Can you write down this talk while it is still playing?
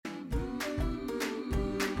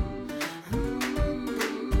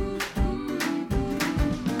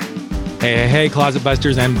Hey, Closet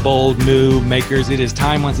Busters and bold move makers. It is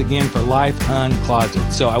time once again for Life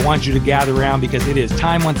Uncloseted. So I want you to gather around because it is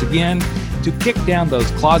time once again to kick down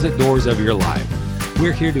those closet doors of your life.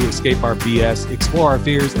 We're here to escape our BS, explore our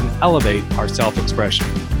fears, and elevate our self-expression.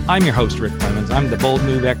 I'm your host, Rick Clemens. I'm the bold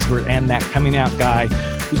move expert and that coming out guy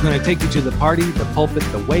who's going to take you to the party, the pulpit,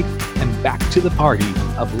 the wake, and back to the party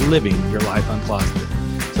of living your life uncloseted.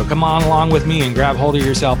 So come on along with me and grab hold of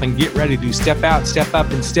yourself and get ready to step out, step up,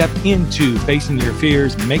 and step into facing your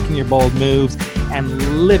fears, making your bold moves,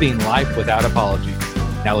 and living life without apologies.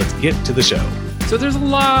 Now let's get to the show. So there's a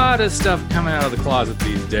lot of stuff coming out of the closet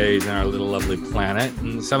these days in our little lovely planet.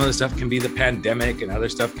 And some of the stuff can be the pandemic, and other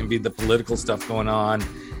stuff can be the political stuff going on.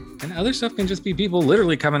 And other stuff can just be people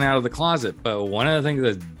literally coming out of the closet. But one of the things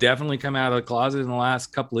that's definitely come out of the closet in the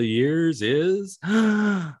last couple of years is,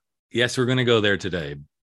 yes, we're going to go there today.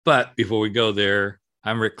 But before we go there,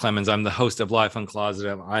 I'm Rick Clemens. I'm the host of Life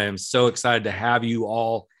Uncloseted. I am so excited to have you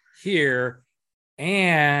all here.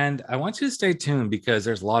 And I want you to stay tuned because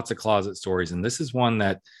there's lots of closet stories. And this is one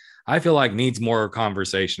that I feel like needs more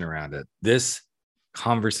conversation around it. This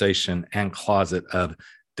conversation and closet of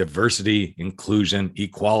diversity, inclusion,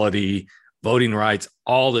 equality, voting rights,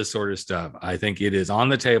 all this sort of stuff. I think it is on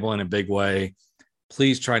the table in a big way.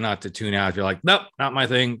 Please try not to tune out. If you're like, nope, not my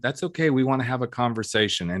thing. That's okay. We want to have a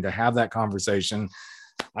conversation. And to have that conversation,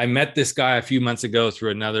 I met this guy a few months ago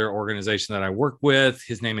through another organization that I work with.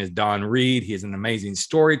 His name is Don Reed. He is an amazing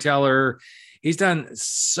storyteller. He's done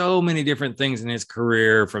so many different things in his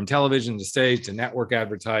career, from television to stage to network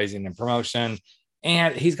advertising and promotion.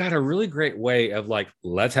 And he's got a really great way of like,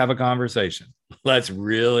 let's have a conversation. Let's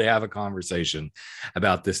really have a conversation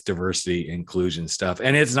about this diversity, inclusion stuff.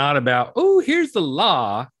 And it's not about, oh, here's the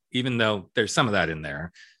law, even though there's some of that in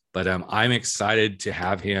there. But I'm excited to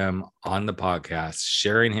have him on the podcast,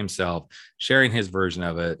 sharing himself, sharing his version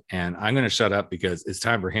of it. And I'm going to shut up because it's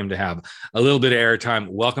time for him to have a little bit of airtime.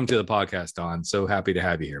 Welcome to the podcast, Don. So happy to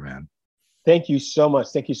have you here, man. Thank you so much.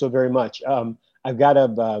 Thank you so very much. I've got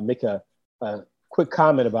to make a quick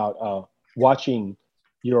comment about watching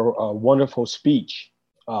your wonderful speech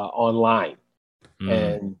online.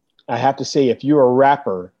 And I have to say, if you're a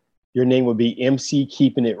rapper, your name would be MC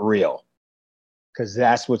Keeping It Real, because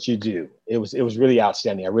that's what you do. It was really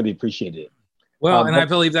outstanding. I really appreciated it. Well, and I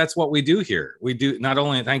believe that's what we do here. We do not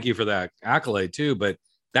only thank you for that accolade too, but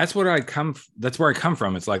that's where I come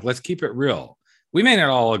from. It's like, let's keep it real. We may not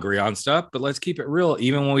all agree on stuff, but let's keep it real,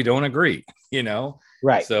 even when we don't agree, you know?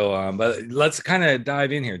 Right. So, but let's kind of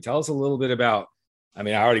dive in here. Tell us a little bit about, I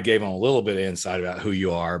mean, I already gave them a little bit of insight about who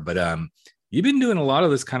you are, but you've been doing a lot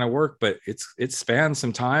of this kind of work, but it spans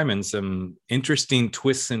some time and some interesting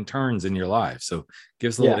twists and turns in your life. So give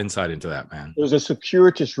us a little insight into that, man. It was a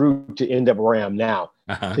circuitous route to end up where I am now.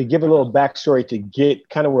 To give a little backstory to get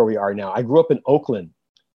kind of where we are now. I grew up in Oakland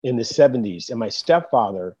in the 70s, and my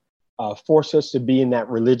stepfather forced us to be in that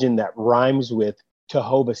religion that rhymes with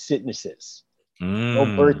Jehovah's Witnesses. No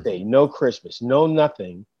birthday, no Christmas, no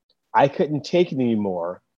nothing. I couldn't take it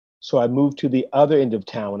anymore. So I moved to the other end of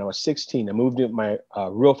town when I was 16. I moved with my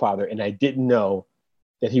real father, and I didn't know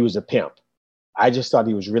that he was a pimp. I just thought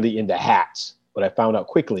he was really into hats, but I found out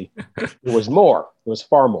quickly it was more. It was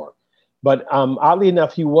far more. But oddly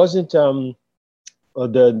enough, he wasn't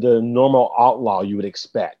the normal outlaw you would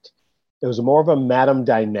expect. There was more of a madam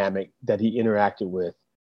dynamic that he interacted with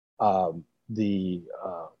the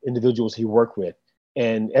individuals he worked with.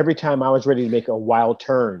 And every time I was ready to make a wild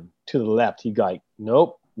turn to the left, he'd go like,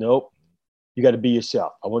 nope. You got to be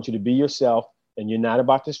yourself. I want you to be yourself. And you're not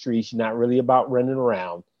about the streets. You're not really about running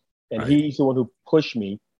around. And he's the one who pushed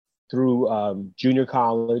me through junior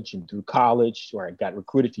college and through college, where I got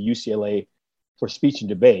recruited to UCLA for speech and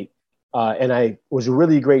debate. And I was a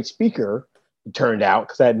really great speaker, it turned out,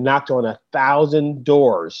 because I had knocked on 1,000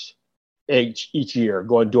 doors each year,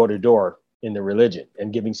 going door to door in the religion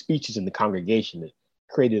and giving speeches in the congregation that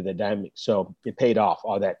created the dynamic. So it paid off,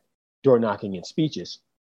 all that door knocking and speeches.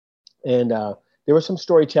 And there was some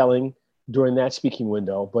storytelling during that speaking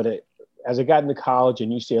window, but as I got into college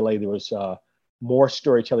and UCLA, there was more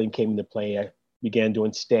storytelling came into play. I began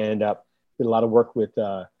doing stand-up, did a lot of work with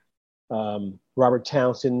Robert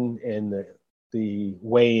Townsend and the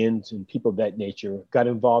weigh-ins and people of that nature. Got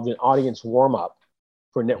involved in audience warm-up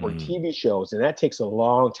for network TV shows, and that takes a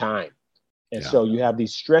long time. And so you have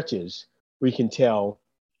these stretches where you can tell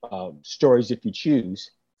stories if you choose,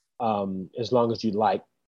 as long as you like.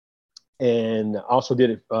 And also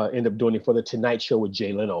did end up doing it for The Tonight Show with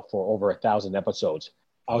Jay Leno for over 1,000 episodes.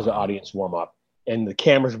 I was an audience warm-up, and the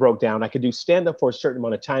cameras broke down. I could do stand-up for a certain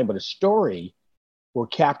amount of time, but a story will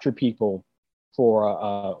capture people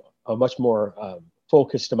for a much more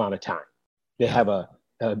focused amount of time. They have a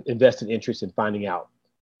invested interest in finding out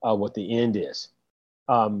what the end is.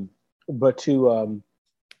 But to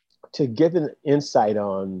give an insight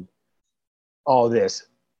on all this,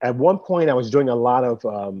 at one point I was doing a lot of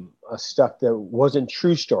stuff that wasn't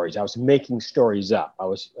true stories. I was making stories up. I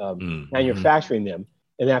was manufacturing them.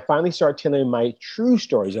 And I finally started telling my true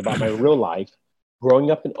stories about my real life,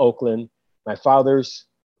 growing up in Oakland, my father's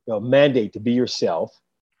mandate to be yourself,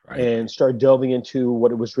 and started delving into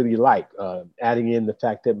what it was really like, adding in the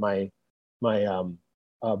fact that my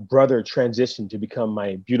brother transitioned to become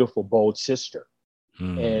my beautiful, bold sister.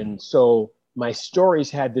 And so my stories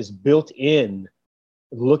had this built-in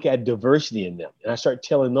look at diversity in them. And I started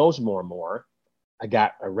telling those more and more. I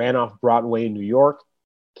ran off Broadway in New York,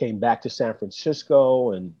 came back to San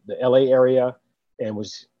Francisco and the LA area, and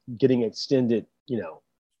was getting extended,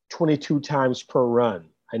 22 times per run.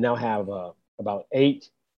 I now have about 8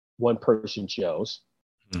 one-person shows.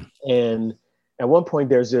 And at one point,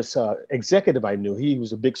 there's this executive I knew. He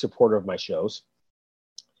was a big supporter of my shows.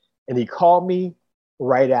 And he called me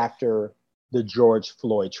right after the George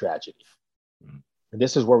Floyd tragedy. And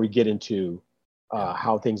this is where we get into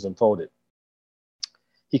how things unfolded.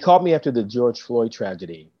 He called me after the George Floyd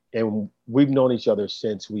tragedy, and we've known each other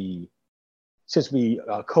since we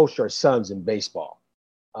coached our sons in baseball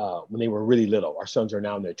when they were really little. Our sons are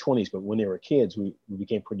now in their 20s, but when they were kids, we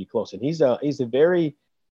became pretty close. And he's a very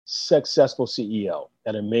successful CEO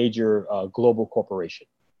at a major global corporation.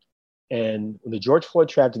 And when the George Floyd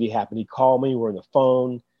tragedy happened, he called me. We're on the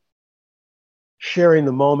phone, sharing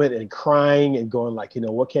the moment and crying and going like,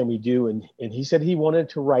 what can we do? And he said he wanted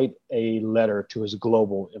to write a letter to his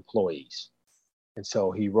global employees. And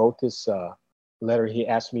so he wrote this letter. He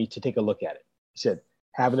asked me to take a look at it. He said,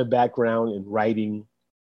 having a background in writing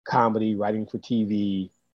comedy, writing for TV,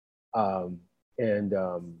 and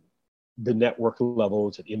the network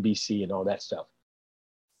levels at NBC and all that stuff,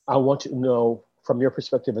 I want to know from your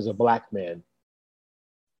perspective as a Black man,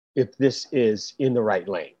 if this is in the right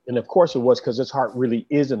lane. And of course it was, because his heart really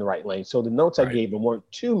is in the right lane. So the notes I gave him weren't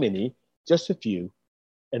too many, just a few.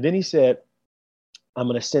 And then he said, I'm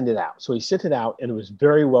going to send it out. So he sent it out, and it was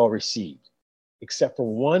very well received, except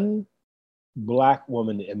for one Black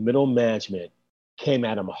woman in middle management came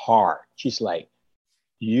at him hard. She's like,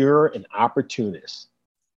 you're an opportunist.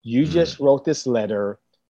 You just wrote this letter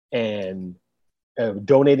and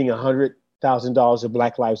donating $100,000 to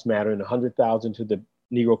Black Lives Matter and $100,000 to the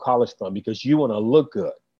Negro College Fund because you want to look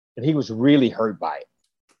good. And he was really hurt by it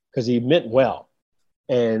because he meant well.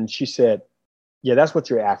 And she said, yeah, that's what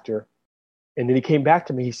you're after. And then he came back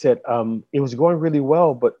to me. He said, it was going really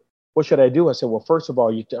well, but what should I do? I said, well, first of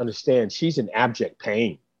all, you have to understand she's in abject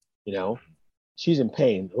pain. She's in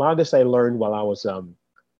pain. A lot of this I learned while I was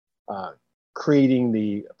creating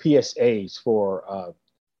the PSAs for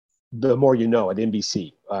The More You Know at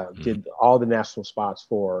NBC. Did all the national spots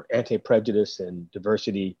for anti-prejudice and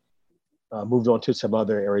diversity, moved on to some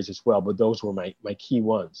other areas as well, but those were my key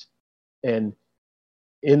ones. And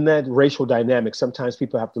in that racial dynamic, sometimes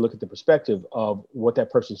people have to look at the perspective of what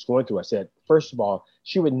that person's going through. I said, first of all,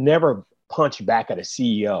 she would never punch back at a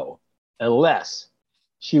CEO unless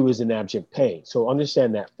she was in abject pain. So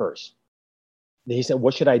understand that first. Then he said,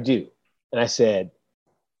 what should I do? And I said,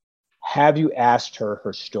 have you asked her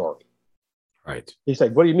story? Right. He's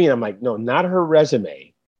like, what do you mean? I'm like, no, not her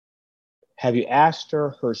resume. Have you asked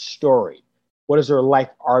her story? What has her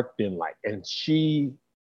life arc been like? And she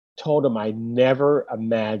told him, I never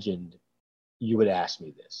imagined you would ask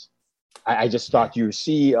me this. I just thought you're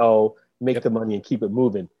CEO, make the money and keep it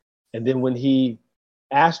moving. And then when he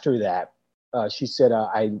asked her that, she said,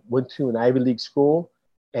 I went to an Ivy League school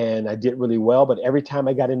and I did really well. But every time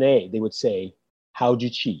I got an A, they would say, how'd you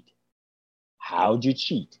cheat? How'd you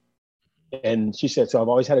cheat? And she said, so I've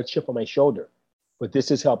always had a chip on my shoulder, but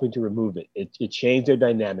this is helping to remove it. It changed their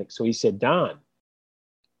dynamic. So he said, Don,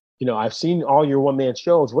 I've seen all your one-man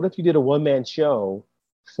shows. What if you did a one-man show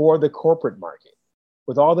for the corporate market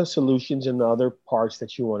with all the solutions and the other parts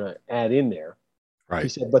that you want to add in there? Right. He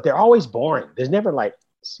said, but they're always boring. There's never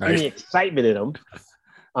any excitement in them.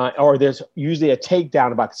 Or there's usually a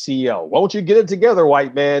takedown about the CEO. Won't you get it together,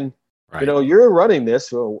 white man? Right. You're running this,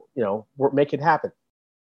 so, make it happen.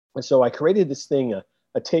 And so I created this thing,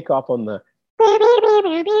 a takeoff on the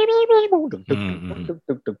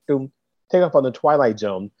takeoff on the Twilight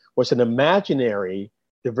Zone, was an imaginary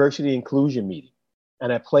diversity inclusion meeting.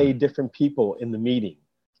 And I played different people in the meeting.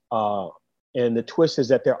 And the twist is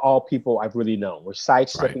that they're all people I've really known. We're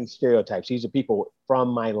sidestepping stereotypes. These are people from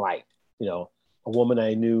my life. A woman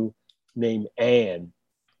I knew named Anne,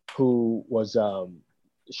 who was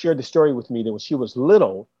shared the story with me that when she was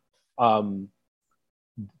little,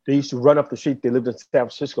 they used to run up the street. They lived in San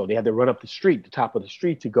Francisco. They had to run up the street, the top of the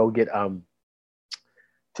street, to go get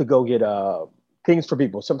things for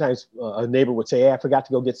people. Sometimes a neighbor would say, "Hey, I forgot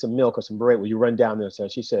to go get some milk or some bread. Will you run down there?" So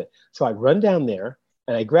she said, so I'd run down there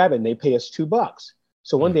and I grab it and they pay us $2.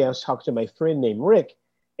 So one day I was talking to my friend named Rick,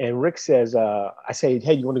 and Rick says, I say,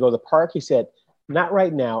 "Hey, you want to go to the park?" He said, "Not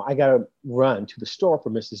right now. I got to run to the store for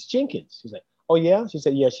Mrs. Jenkins." She's like, "Oh yeah?" She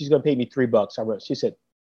said, "Yeah, she's going to pay me $3." I wrote, she said,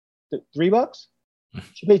 $3?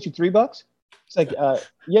 She paid you $3? It's like,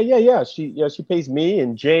 yeah. She pays me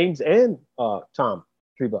and James and Tom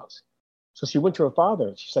 $3. So she went to her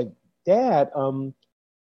father. She's like, "Dad,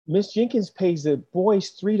 Miss Jenkins pays the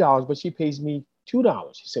boys $3, but she pays me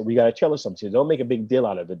 $2. She said, "We got to tell her something." She said, "Don't make a big deal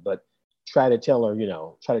out of it, but try to tell her,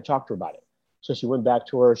 try to talk to her about it." So she went back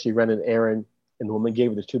to her. She ran an errand, and the woman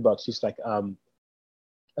gave her the $2. She's like,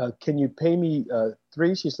 "Can you pay me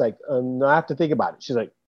 $3?" She's like, "No, I have to think about it." She's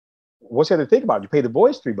like, "What's there to think about? You pay the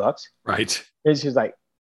boys $3." Right. And she's like,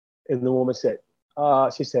 and the woman said,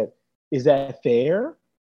 she said, "Is that fair?"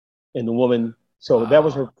 And the woman, so that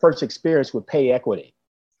was her first experience with pay equity.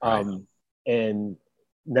 Right. And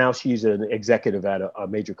now she's an executive at a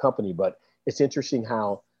major company. But it's interesting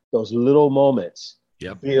how those little moments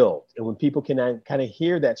build. And when people can kind of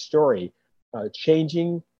hear that story,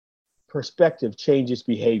 changing perspective changes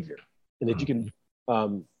behavior. And that you can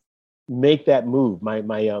make that move.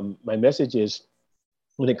 My message is,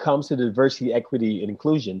 when it comes to diversity, equity, and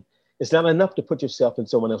inclusion, it's not enough to put yourself in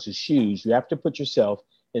someone else's shoes. You have to put yourself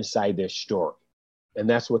inside their story. And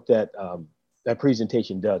that's what that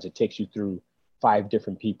presentation does. It takes you through 5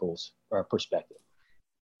 different people's perspective.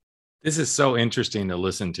 This is so interesting to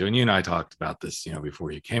listen to. And you and I talked about this,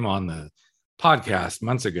 before you came on the podcast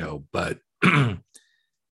months ago, but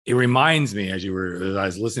it reminds me as I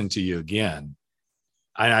was listening to you again,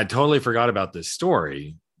 and I totally forgot about this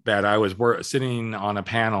story, that I was sitting on a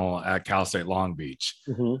panel at Cal State Long Beach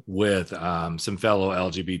with some fellow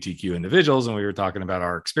LGBTQ individuals, and we were talking about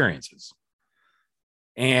our experiences.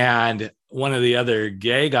 And one of the other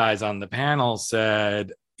gay guys on the panel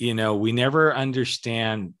said, we never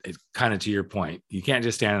understand, kind of to your point, you can't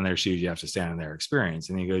just stand in their shoes, you have to stand in their experience.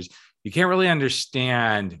 And he goes, "You can't really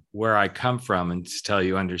understand where I come from until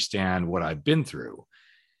you understand what I've been through."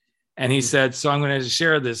 And he said, so I'm going to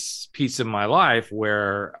share this piece of my life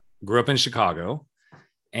where I grew up in Chicago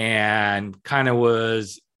and kind of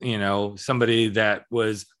was, somebody that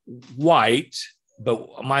was white,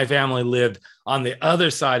 but my family lived on the other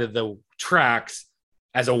side of the tracks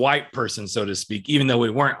as a white person, so to speak, even though we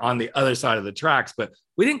weren't on the other side of the tracks, but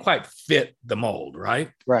we didn't quite fit the mold,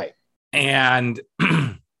 right? Right. And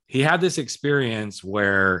he had this experience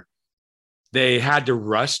where they had to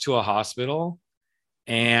rush to a hospital.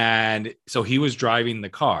 And so he was driving the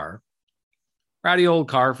car, ratty old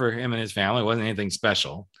car for him and his family. It wasn't anything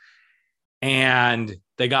special. And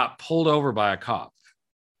they got pulled over by a cop.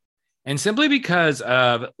 And simply because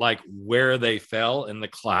of where they fell in the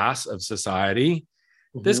class of society,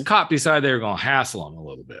 this cop decided they were going to hassle him a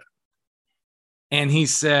little bit. And he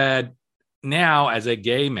said, now as a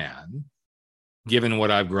gay man, given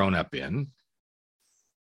what I've grown up in,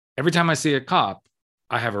 every time I see a cop,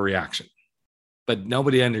 I have a reaction. But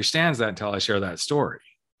nobody understands that until I share that story.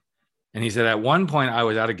 And he said, at one point I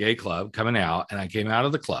was at a gay club coming out, and I came out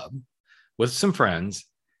of the club with some friends,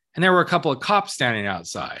 and there were a couple of cops standing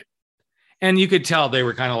outside. And you could tell they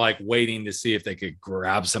were kind of waiting to see if they could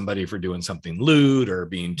grab somebody for doing something lewd or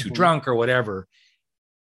being too drunk or whatever.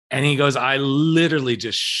 And he goes, I literally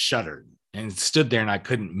just shuddered and stood there and I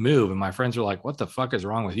couldn't move. And my friends were like, "What the fuck is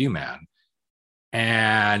wrong with you, man?"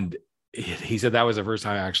 And he said that was the first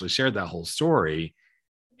time I actually shared that whole story.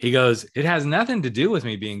 He goes, it has nothing to do with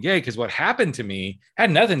me being gay, because what happened to me had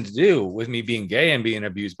nothing to do with me being gay and being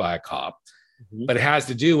abused by a cop, but it has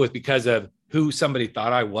to do with because of who somebody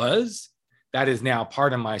thought I was. That is now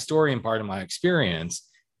part of my story and part of my experience.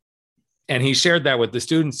 And he shared that with the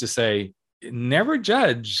students to say, never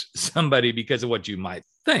judge somebody because of what you might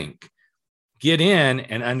think. Get in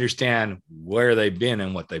and understand where they've been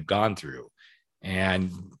and what they've gone through.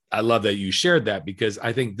 And I love that you shared that, because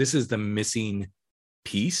I think this is the missing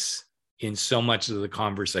piece in so much of the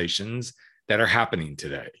conversations that are happening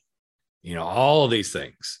today. All of these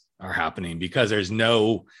things are happening because there's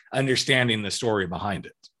no understanding the story behind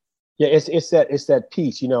it. Yeah, it's that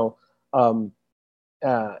piece. At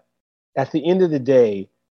the end of the day,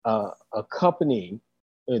 a company,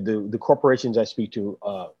 the corporations I speak to,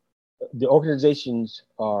 the organizations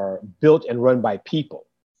are built and run by people,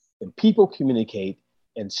 and people communicate,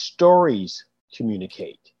 and stories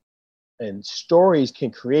communicate, and stories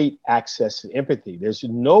can create access and empathy. There's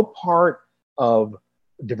no part of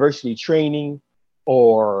diversity training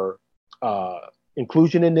or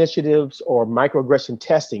inclusion initiatives or microaggression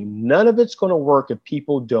testing, none of it's going to work if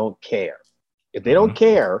people don't care. If they don't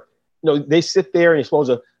care, they sit there and you're supposed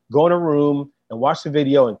to go in a room and watch the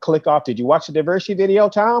video and click off. Did you watch the diversity video,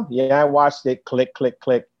 Tom? Yeah, I watched it. Click, click,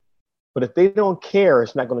 click. But if they don't care,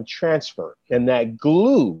 it's not going to transfer. And that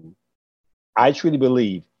glue, I truly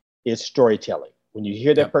believe, is storytelling. When you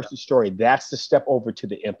hear that person's story, that's the step over to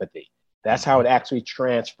the empathy. That's how it actually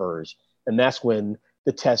transfers. And that's when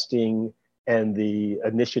the testing and the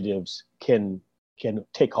initiatives can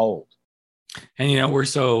take hold. And, we're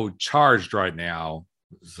so charged right now.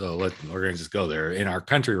 So we're going to just go there in our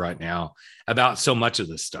country right now about so much of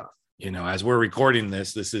this stuff. As we're recording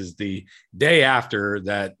this is the day after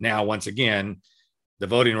that. Now, once again, the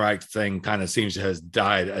voting rights thing kind of seems to has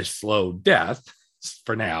died a slow death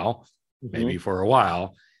for now, maybe for a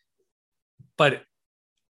while. But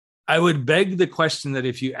I would beg the question that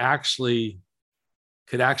if you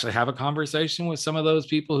could actually have a conversation with some of those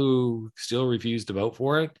people who still refuse to vote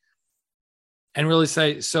for it and really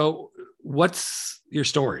say, so what's your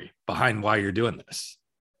story behind why you're doing this?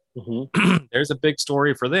 There's a big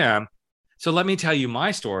story for them. So let me tell you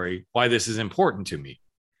my story, why this is important to me.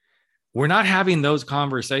 We're not having those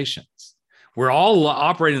conversations. We're all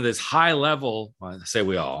operating this high level. Well, I say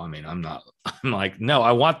we all, I'm like, no,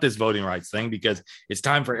 I want this voting rights thing because it's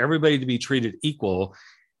time for everybody to be treated equal.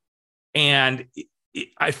 And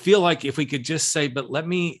I feel like if we could just say, but let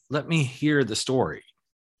me hear the story.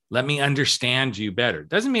 Let me understand you better.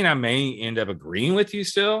 Doesn't mean I may end up agreeing with you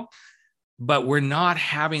still, but we're not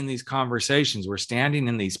having these conversations. We're standing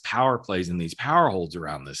in these power plays and these power holds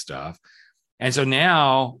around this stuff. And so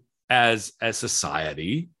now as a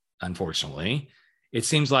society, unfortunately, it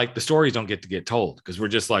seems like the stories don't get told because we're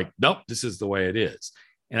just like, nope, this is the way it is.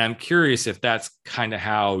 And I'm curious if that's kind of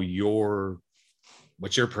how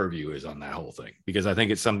what your purview is on that whole thing, because I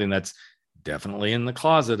think it's something that's definitely in the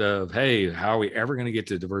closet of, hey, how are we ever going to get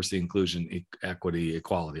to diversity, inclusion, equity,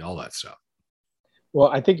 equality, all that stuff? Well,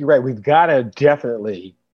 I think you're right. We've got to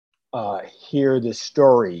definitely hear the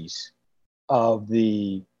stories of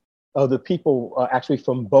the people actually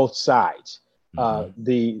from both sides.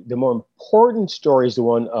 The more important story is the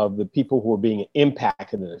one of the people who are being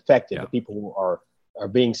impacted and affected, the people who are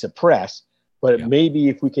being suppressed. But maybe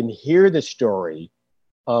if we can hear the story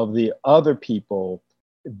of the other people,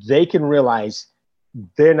 they can realize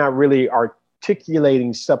they're not really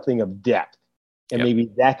articulating something of depth. And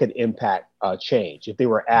maybe that could impact change if they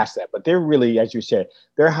were asked that. But they're really, as you said,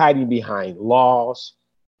 they're hiding behind laws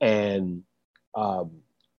and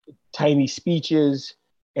tiny speeches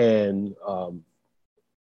and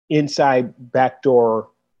inside backdoor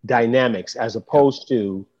dynamics, as opposed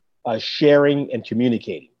to sharing and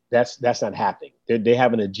communicating. That's not happening. They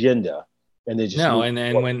have an agenda, and they just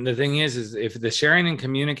and when the thing is if the sharing and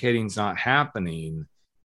communicating is not happening,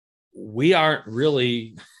 we are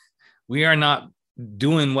not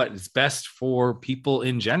doing what is best for people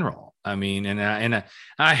in general. And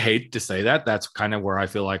I hate to say that. That's kind of where I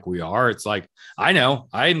feel like we are. It's like, I know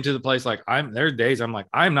I'm to the place like there are days I'm like,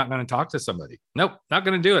 I'm not going to talk to somebody. Nope, not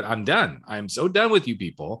going to do it. I'm done. I'm so done with you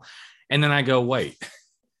people. And then I go, wait,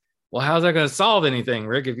 well, how's that going to solve anything,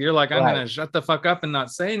 Rick? If you're like, I'm going to shut the fuck up and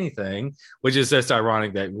not say anything, which is just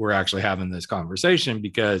ironic that we're actually having this conversation,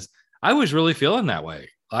 because I was really feeling that way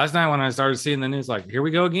last night when I started seeing the news, like, here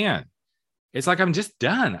we go again. It's like, I'm just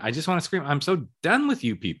done. I just want to scream. I'm so done with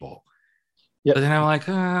you people. Yep. But then I'm like,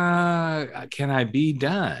 can I be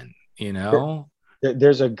done?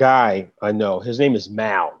 There's a guy I know. His name is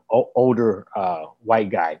Mal, older white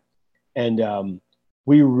guy. And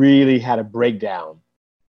we really had a breakdown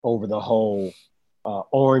over the whole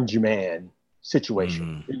Orange Man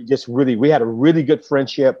situation. We had a really good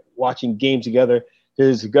friendship, watching games together.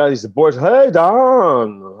 He's the boys. Hey,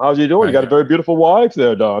 Don, how's you doing? You got a very beautiful wife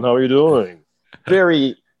there, Don. How are you doing?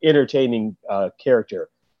 Very entertaining character.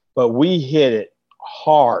 But we hit it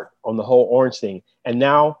hard on the whole orange thing. And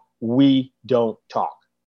now we don't talk.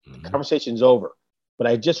 The conversation's over. But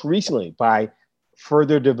I just recently, by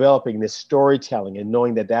further developing this storytelling and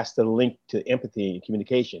knowing that that's the link to empathy and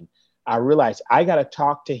communication, I realized I got to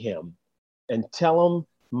talk to him and tell him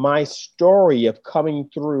my story of coming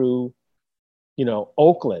through,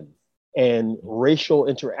 Oakland and racial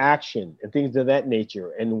interaction and things of that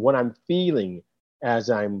nature, and what I'm feeling as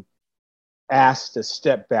I'm asked to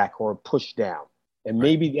step back or push down. And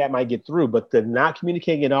maybe that might get through, but the not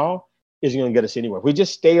communicating at all isn't going to get us anywhere. If we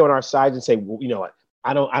just stay on our sides and say, well, you know what,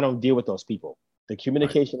 I don't deal with those people. The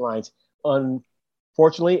communication lines,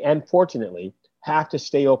 unfortunately and fortunately, have to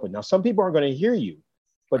stay open. Now, some people aren't going to hear you,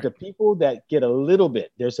 but the people that get a little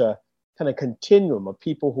bit, there's a kind of continuum of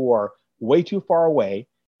people who are way too far away,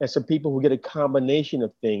 and some people who get a combination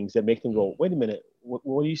of things that make them go, wait a minute,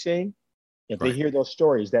 what are you saying? If they hear those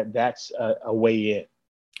stories, that's a way in.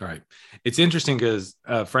 Right. It's interesting because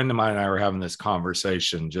a friend of mine and I were having this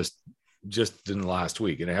conversation just in the last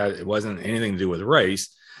week, and it wasn't anything to do with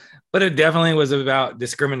race, but it definitely was about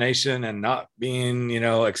discrimination and not being,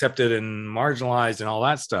 accepted and marginalized and all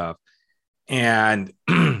that stuff. And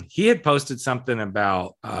he had posted something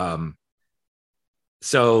about,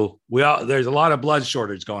 there's a lot of blood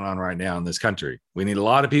shortage going on right now in this country. We need a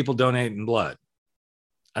lot of people donating blood,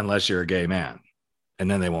 unless you're a gay man, and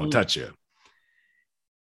then they won't touch you.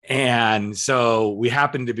 And so we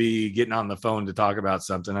happened to be getting on the phone to talk about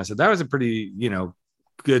something. I said, that was a pretty,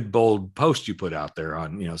 good, bold post you put out there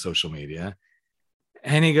on, social media.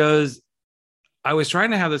 And he goes, I was trying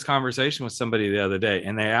to have this conversation with somebody the other day,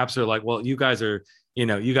 and they absolutely like, well, you guys are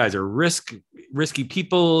risky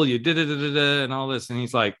people. You did it and all this. And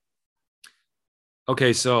he's like,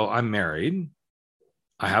 okay, so I'm married.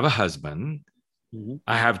 I have a husband. Mm-hmm.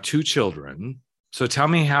 I have 2 children. So tell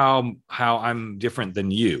me how I'm different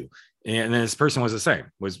than you. And then this person was the same.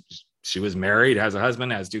 She was married, has a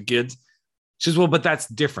husband, has 2 kids. She says, well, but that's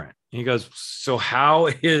different. And he goes, so how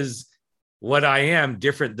is what I am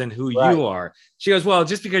different than who you are? She goes, well,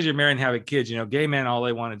 just because you're married and having kids, gay men, all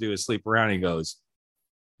they want to do is sleep around. And he goes,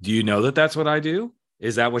 do you know that that's what I do?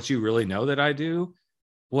 Is that what you really know that I do?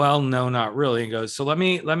 Well, no, not really. And he goes, so let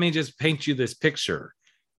me just paint you this picture.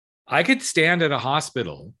 I could stand at a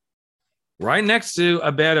hospital right next to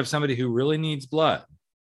a bed of somebody who really needs blood.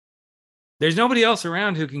 There's nobody else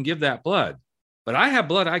around who can give that blood, but I have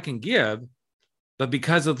blood I can give. But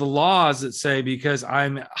because of the laws that say, because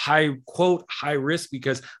I'm high risk,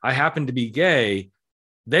 because I happen to be gay,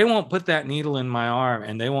 they won't put that needle in my arm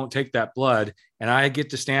and they won't take that blood. And I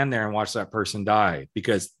get to stand there and watch that person die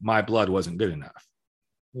because my blood wasn't good enough.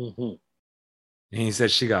 Mm-hmm. And he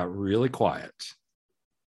said she got really quiet.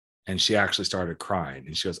 And she actually started crying.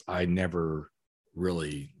 And she goes, I never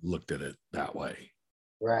really looked at it that way.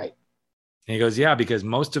 Right. And he goes, yeah, because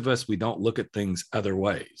most of us, we don't look at things other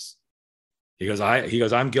ways. He goes,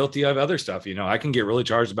 I'm guilty of other stuff. I can get really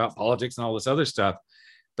charged about politics and all this other stuff.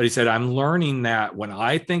 But he said, I'm learning that when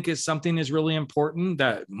I think something is really important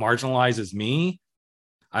that marginalizes me,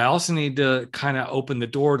 I also need to kind of open the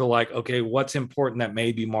door to like, okay, what's important that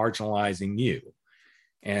may be marginalizing you?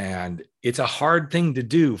 And it's a hard thing to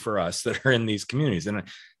do for us that are in these communities. And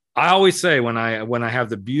I always say when I have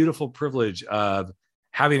the beautiful privilege of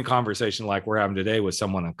having a conversation like we're having today with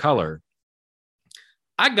someone of color,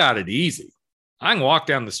 I got it easy. I can walk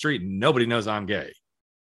down the street and nobody knows I'm gay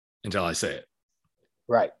until I say it.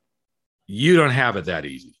 Right. You don't have it that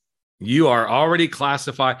easy. You are already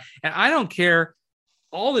classified. And I don't care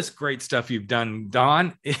all this great stuff you've done,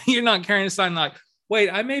 Don. You're not carrying a sign like, wait,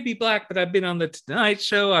 I may be Black, but I've been on the Tonight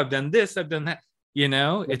Show. I've done this. I've done that.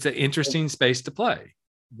 It's an interesting space to play.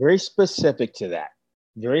 Very specific to that.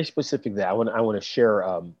 I want to share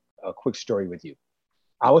a quick story with you.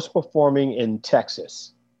 I was performing in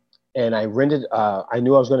Texas, and I rented. I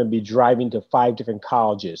knew I was going to be driving to 5 different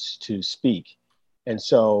colleges to speak, and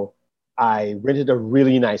so I rented a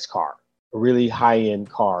really nice car, a really high-end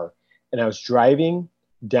car, and I was driving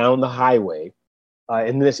down the highway.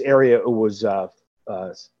 In this area, it was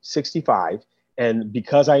 65. And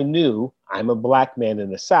because I knew I'm a Black man in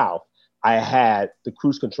the South, I had the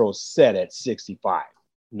cruise control set at 65,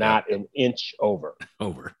 not an inch over.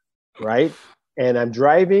 Right. And I'm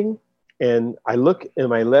driving and I look in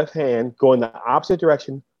my left hand, going the opposite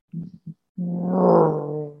direction.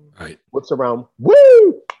 Right. Whips around.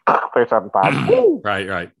 Woo! 5. Woo!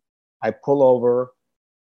 Right. I pull over.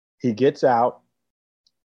 He gets out.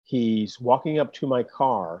 He's walking up to my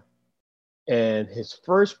car. And his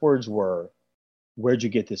first words were, "Where'd you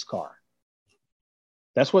get this car?"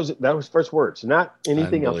 That was first words, not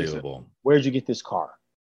anything else. He said, "Where'd you get this car?"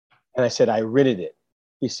 And I said, "I rented it."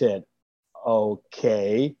 He said,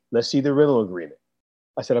 "Okay, let's see the rental agreement."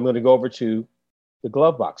 I said, "I'm going to go over to the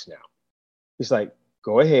glove box now." He's like,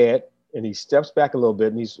 "Go ahead." And he steps back a little bit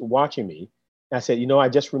and he's watching me. And I said, I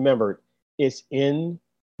just remembered it's in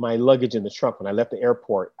my luggage in the trunk. When I left the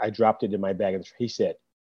airport, I dropped it in my bag. He said,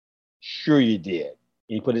 "Sure you did."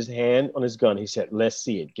 He put his hand on his gun. He said, "Let's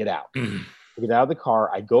see it. Get out." I get out of the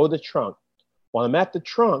car. I go to the trunk. While I'm at the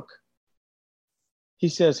trunk, he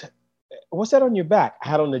says, "What's that on your back?" I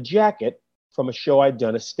had on a jacket from a show I'd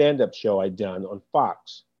done, a stand-up show I'd done on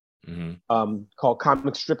Fox, called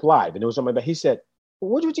Comic Strip Live. And it was on my back. He said, "Well,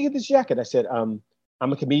 where'd you get this jacket?" I said, "I'm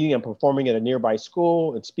a comedian. I'm performing at a nearby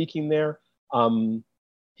school and speaking there."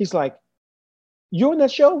 He's like, "You on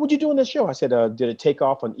that show? What'd you do on that show?" I said, "Did it take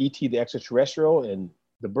off on E.T. the Extraterrestrial?" And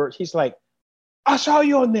the bird. He's like, I saw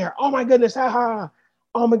you on there. Oh my goodness. Oh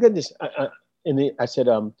my goodness. And then I said,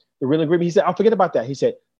 the real agreement. He said, I'll forget about that. He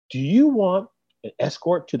said, do you want an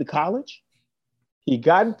escort to the college? He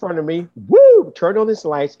got in front of me, woo, turned on his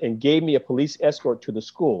lights and gave me a police escort to the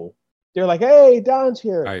school. They're like, hey, Don's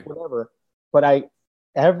here, right. Whatever. But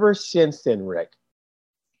ever since then, Rick,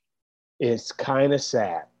 it's kind of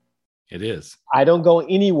sad. It is. I don't go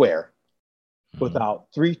anywhere without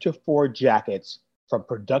 3 to 4 jackets from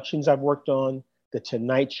productions I've worked on, The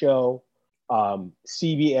Tonight Show,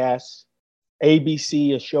 CBS,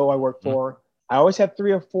 ABC, a show I work for. I always have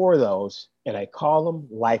 3 or 4 of those, and I call them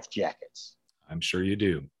life jackets. I'm sure you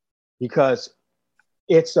do. Because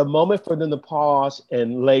it's a moment for them to pause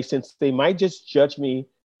and lay, since they might just judge me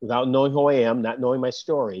without knowing who I am, not knowing my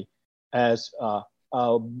story, as a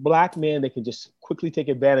Black man they can just quickly take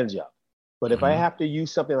advantage of. But if I have to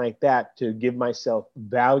use something like that to give myself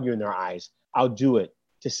value in their eyes, I'll do it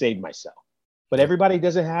to save myself. But everybody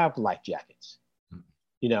doesn't have life jackets,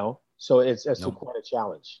 you know? So it's quite a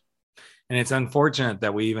challenge. And it's unfortunate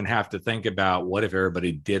that we even have to think about, what if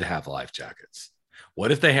everybody did have life jackets?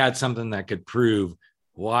 What if they had something that could prove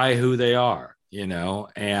who they are, you know?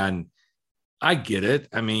 And I get it.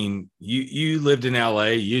 I mean, you lived in LA,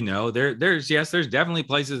 you know, there's definitely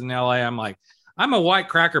places in LA. I'm like, I'm a white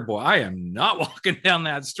cracker boy. I am not walking down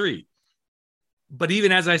that street. But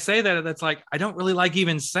even as I say that, that's like, I don't really like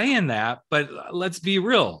even saying that, but let's be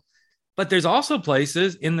real. But there's also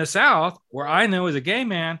places in the South where I know as a gay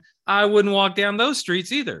man, I wouldn't walk down those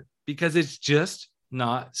streets either, because it's just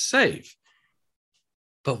not safe.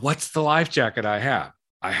 But what's the life jacket I have?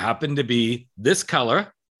 I happen to be this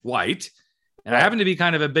color, white, and I happen to be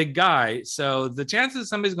kind of a big guy. So the chances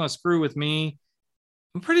somebody's going to screw with me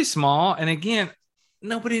are pretty small. And again,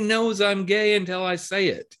 nobody knows I'm gay until I say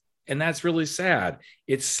it. And that's really sad.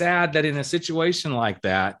 It's sad that in a situation like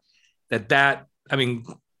that, I mean,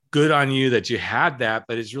 good on you that you had that,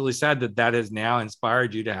 but it's really sad that has now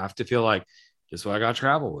inspired you to have to feel like, this is what I got to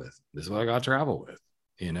travel with. This is what I got to travel with,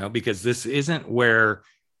 you know, because this isn't where,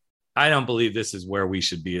 I don't believe this is where we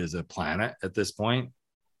should be as a planet at this point.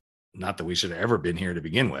 Not that we should have ever been here to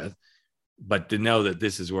begin with, but to know that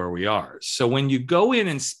this is where we are. So when you go in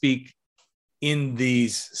and speak in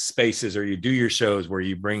these spaces, or you do your shows where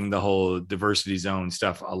you bring the whole diversity zone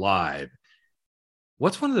stuff alive,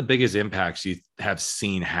 what's one of the biggest impacts you have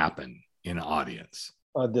seen happen in an audience?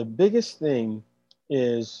 The biggest thing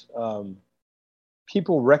is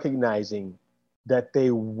people recognizing that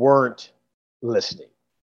they weren't listening.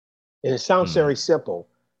 And it sounds very simple,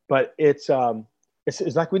 but it's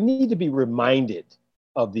like we need to be reminded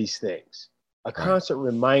of these things. A constant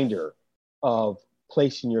reminder of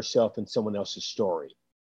placing yourself in someone else's story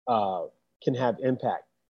can have impact.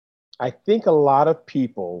 I think a lot of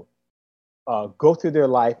people go through their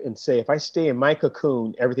life and say, if I stay in my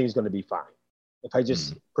cocoon, everything's going to be fine. If I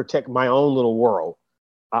just protect my own little world,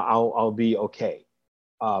 I'll be okay.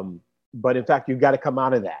 But in fact, you've got to come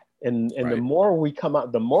out of that. And the more we come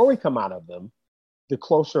out of them, the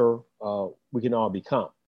closer we can all become.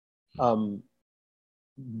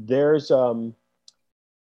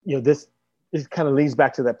 This kind of leads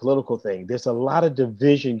back to that political thing. There's a lot of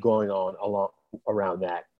division going on around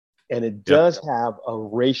that. And it does have a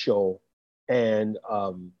racial and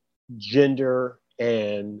gender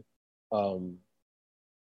and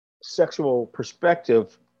sexual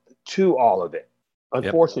perspective to all of it,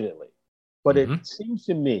 unfortunately. But it seems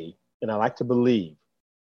to me, and I like to believe,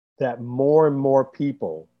 that more and more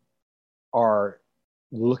people are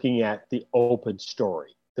looking at the open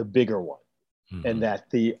story, the bigger one, and that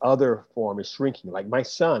the other form is shrinking. Like my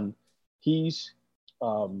son, he's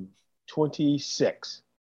 26.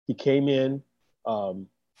 He came in a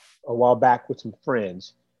while back with some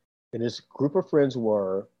friends, and his group of friends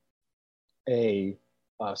were a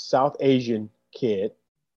South Asian kid,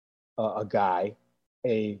 a guy,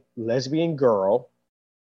 a lesbian girl,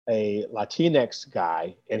 a Latinx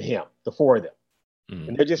guy, and him, the 4 of them.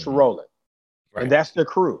 And they're just rolling. And that's their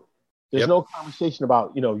crew. There's no conversation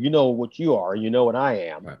about, you know what you are, you know what I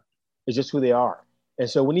am. It's just who they are. And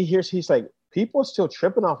so when he's like, people are still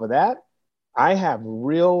tripping off of that. I have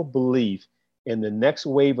real belief in the next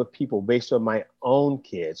wave of people based on my own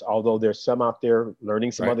kids, although there's some out there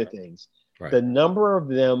learning some other things. The number of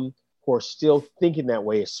them who are still thinking that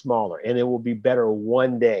way is smaller, and it will be better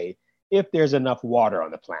one day if there's enough water on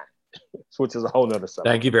the planet, which is a whole nother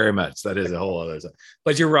subject. Thank you very much. That is a whole other subject.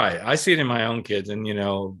 But you're right. I see it in my own kids. And,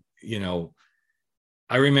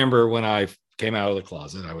 I remember when I came out of the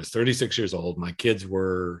closet, I was 36 years old. My kids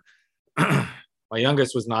were, my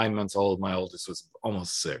youngest was 9 months old. My oldest was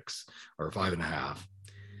almost 6 or 5.5.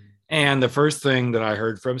 And the first thing that I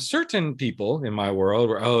heard from certain people in my world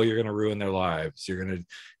were, oh, you're going to ruin their lives. You're going to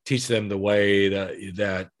teach them the way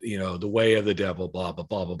that, the way of the devil, blah, blah,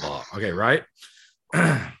 blah, blah, blah. Okay. Right.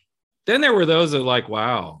 Then there were those that were like,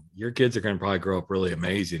 wow, your kids are going to probably grow up really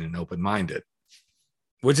amazing and open-minded,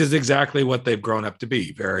 which is exactly what they've grown up to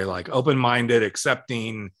be. Very like open-minded,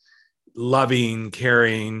 accepting, loving,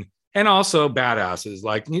 caring, and also badasses.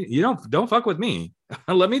 Like, you don't fuck with me.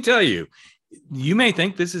 Let me tell you, you may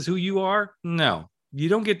think this is who you are. No, you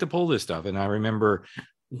don't get to pull this stuff. And I remember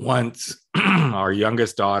once our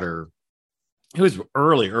youngest daughter, it was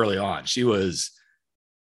early on. She would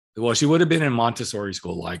have been in Montessori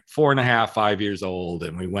school, like 4.5, 5 years old.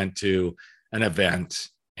 And we went to an event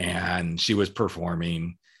and she was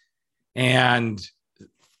performing, and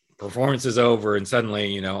performance is over. And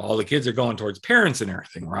suddenly, all the kids are going towards parents and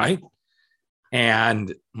everything. Right.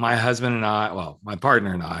 And my husband and my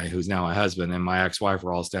partner and I, who's now my husband, and my ex-wife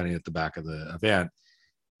were all standing at the back of the event.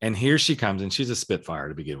 And here she comes, and she's a Spitfire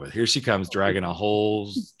to begin with. Here she comes dragging a whole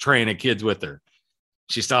train of kids with her.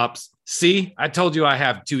 She stops. See, I told you I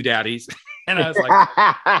have two daddies. And I was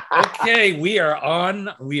like, okay, we are on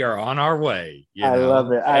our way. I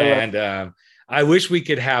love it. I wish we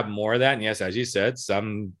could have more of that. And yes, as you said,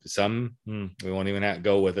 some we won't even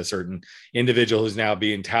go with a certain individual who's now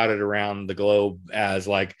being touted around the globe as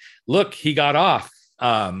like, look, he got off.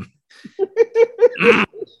 That's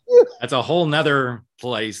a whole nother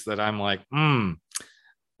place that I'm like,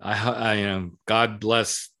 I God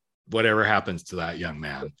bless whatever happens to that young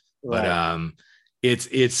man. Right. But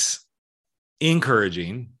it's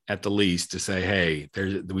encouraging at the least to say, hey,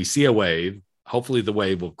 we see a wave. Hopefully the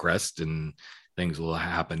wave will crest and things will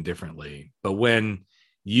happen differently. But when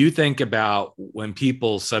you think about when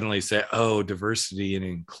people suddenly say, oh, diversity and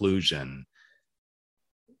inclusion,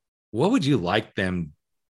 what would you like them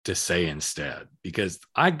to say instead? Because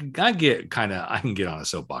I can get on a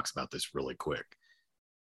soapbox about this really quick,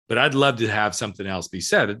 but I'd love to have something else be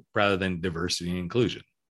said rather than diversity and inclusion.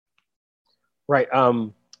 Right.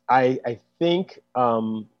 I think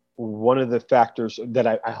one of the factors that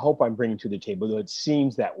I hope I'm bringing to the table, though it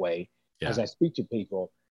seems that way as I speak to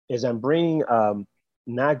people, is I'm bringing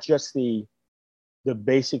not just the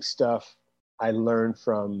basic stuff I learned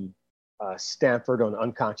from Stanford on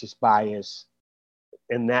unconscious bias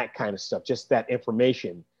and that kind of stuff, just that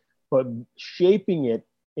information, but shaping it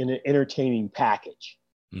in an entertaining package,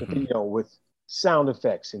 with sound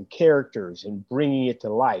effects and characters, and bringing it to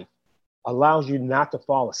life allows you not to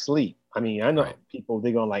fall asleep. I mean, I know people,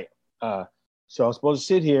 they're going like, so I'm supposed to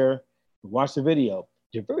sit here and watch the video.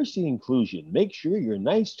 Diversity inclusion. Make sure you're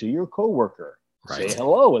nice to your coworker. Right. Say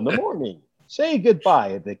hello in the morning. Say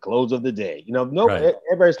goodbye at the close of the day.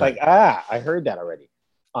 Everybody's like, I heard that already.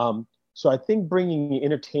 So I think bringing an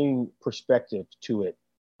entertaining perspective to it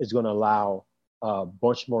is going to allow a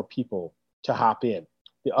bunch more people to hop in.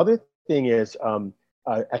 The other thing is,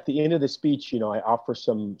 at the end of the speech, I offer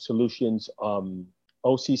some solutions,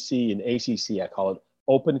 OCC and ACC, I call it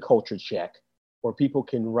open culture check, where people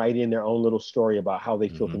can write in their own little story about how they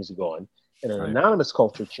feel things are going, and an anonymous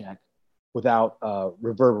culture check without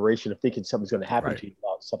reverberation of thinking something's going to happen to you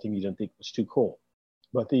about something you didn't think was too cool.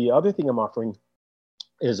 But the other thing I'm offering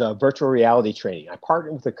is a virtual reality training. I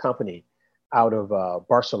partnered with a company out of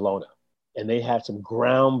Barcelona, and they had some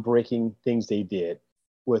groundbreaking things they did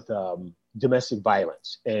with domestic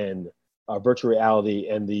violence and virtual reality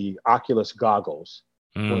and the Oculus goggles.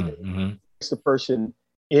 It's the person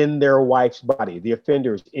in their wife's body, the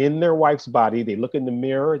offenders in their wife's body. They look in the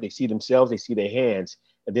mirror, they see themselves, they see their hands,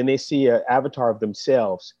 and then they see an avatar of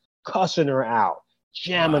themselves cussing her out,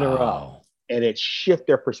 jamming her up, and it shifts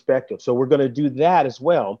their perspective. So we're going to do that as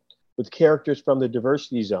well with characters from the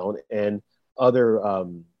diversity zone and other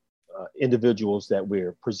individuals that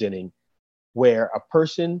we're presenting, where a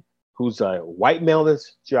person who's a white male in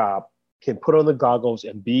this job can put on the goggles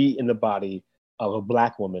and be in the body of a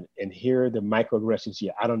Black woman and hear the microaggressions.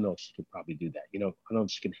 Yeah, I don't know if she could probably do that. I don't know if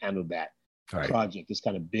she can handle that project. It's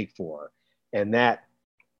kind of big for her. And that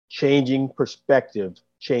changing perspective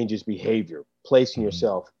changes behavior, placing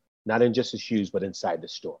yourself not in just the shoes, but inside the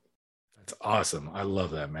story. That's awesome. I love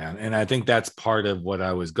that, man. And I think that's part of what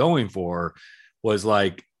I was going for, was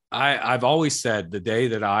like, I've always said the day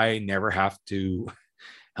that I never have to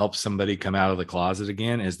help somebody come out of the closet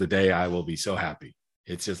again is the day I will be so happy.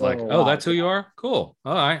 It's just like, oh, that's who you are? Cool.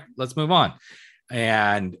 All right, let's move on.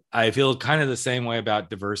 And I feel kind of the same way about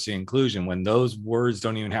diversity and inclusion, when those words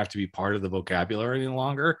don't even have to be part of the vocabulary any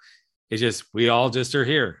longer. It's just, we all just are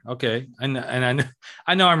here. Okay. And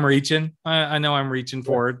I know I'm reaching. I know I'm reaching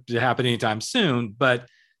for it to happen anytime soon. But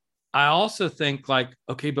I also think like,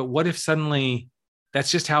 okay, but what if suddenly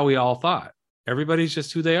That's just how we all thought. Everybody's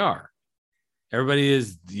just who they are. Everybody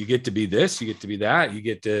is, you get to be this, you get to be that, you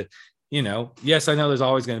get to, yes, I know there's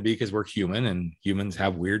always going to be, because we're human and humans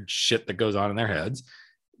have weird shit that goes on in their heads.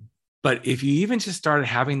 But if you even just started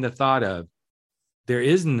having the thought of, there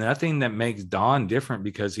is nothing that makes Don different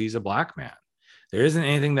because he's a black man. There isn't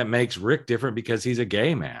anything that makes Rick different because he's a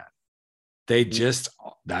gay man. They just,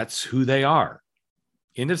 that's who they are.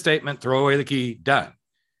 End of statement, throw away the key, done.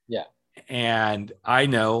 Yeah. And I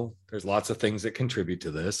know there's lots of things that contribute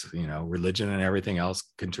to this, religion and everything else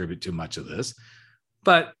contribute to much of this.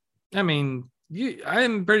 But I mean,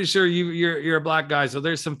 I'm pretty sure you're a black guy. So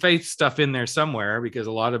there's some faith stuff in there somewhere, because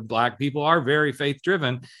a lot of black people are very faith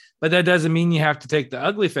driven, but that doesn't mean you have to take the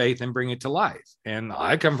ugly faith and bring it to life. And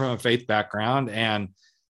I come from a faith background, and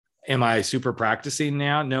am I super practicing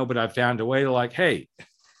now? No, but I've found a way to hey,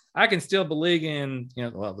 I can still believe in,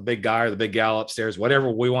 the big guy or the big gal upstairs, whatever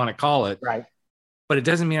we want to call it. Right. But it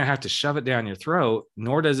doesn't mean I have to shove it down your throat,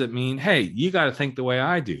 nor does it mean, hey, you got to think the way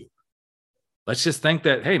I do. Let's just think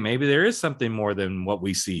that, hey, maybe there is something more than what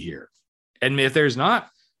we see here. And if there's not,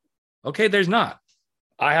 okay, there's not.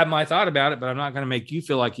 I have my thought about it, but I'm not going to make you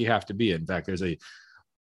feel like you have to be it. In fact, there's a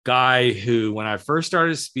guy who, when I first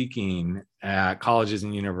started speaking at colleges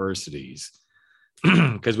and universities,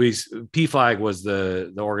 because PFLAG was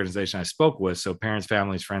the organization I spoke with. So Parents,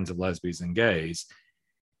 Families, Friends of Lesbians and Gays.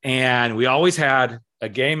 And we always had a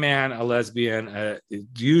gay man, a lesbian,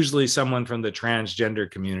 usually someone from the transgender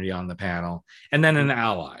community on the panel, and then an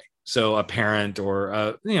ally. So a parent or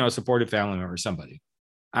a supportive family member, somebody.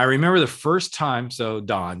 I remember the first time. So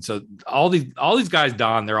Don, so all these guys,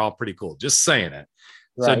 Don, they're all pretty cool. Just saying it.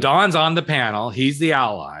 Right. So Don's on the panel. He's the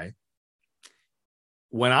ally.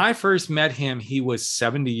 When I first met him, he was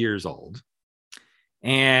 70 years old.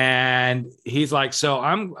 And he's like, so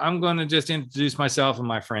I'm going to just introduce myself and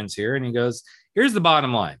my friends here. And he goes, here's the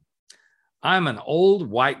bottom line. I'm an old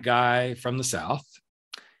white guy from the South.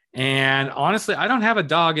 And honestly, I don't have a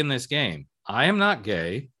dog in this game. I am not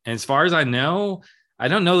gay. And as far as I know, I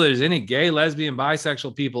don't know that there's any gay, lesbian,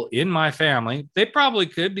 bisexual people in my family. They probably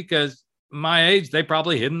could, because my age, they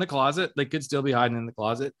probably hid in the closet. They could still be hiding in the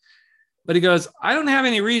closet. But he goes, I don't have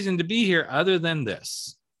any reason to be here other than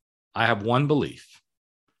this. I have one belief.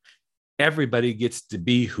 Everybody gets to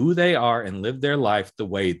be who they are and live their life the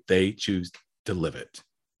way they choose to live it.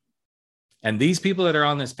 And these people that are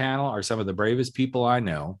on this panel are some of the bravest people I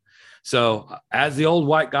know. So as the old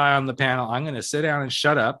white guy on the panel, I'm going to sit down and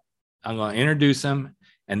shut up. I'm going to introduce them,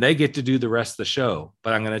 and they get to do the rest of the show.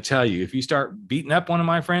 But I'm going to tell you, if you start beating up one of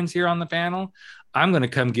my friends here on the panel, I'm going to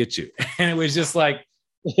come get you. And it was just like,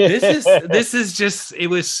 this is just, it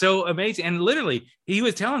was so amazing. And literally, he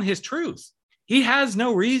was telling his truth. He has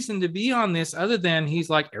no reason to be on this other than he's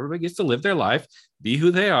like, everybody gets to live their life, be who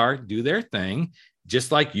they are, do their thing,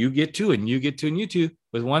 just like you get to, and you get to, and you too,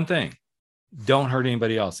 with one thing: don't hurt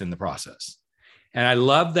anybody else in the process. And I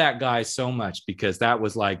love that guy so much, because that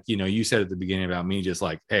was like, you said at the beginning about me, just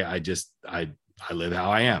like, hey, I live how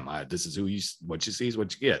I am. This is what you see is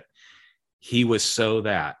what you get. He was so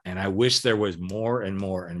that. And I wish there was more and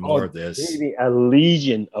more and more of this. Maybe a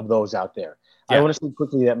legion of those out there. Yeah. I want to say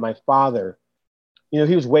quickly that my father, he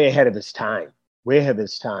was way ahead of his time,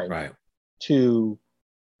 right, to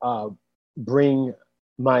bring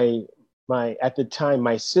my at the time,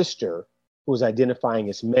 my sister, who was identifying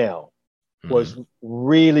as male, was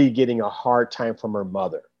really getting a hard time from her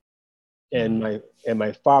mother. And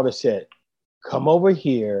my father said, come over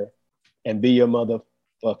here and be your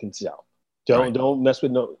motherfucking self. Don't mess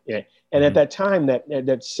with no. Yeah. And at that time, that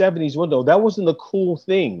 70s window, that wasn't the cool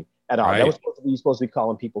thing at all. Right. That was supposed to be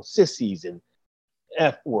calling people sissies and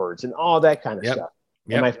F words and all that kind of stuff.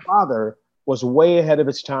 And my father was way ahead of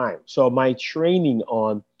his time. So my training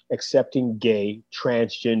on accepting gay,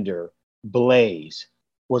 transgender, blaze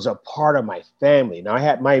was a part of my family. Now I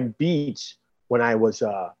had my beats when I was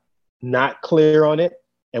not clear on it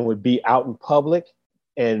and would be out in public,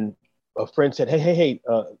 and a friend said, hey,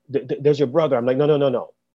 there's your brother. I'm like,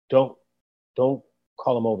 no. Don't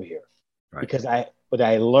call him over here. Right. Because I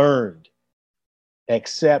learned,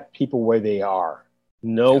 accept people where they are,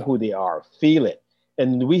 know who they are, feel it.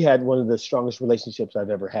 And we had one of the strongest relationships I've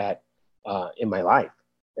ever had in my life.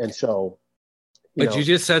 And so, you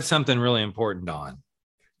just said something really important, Don.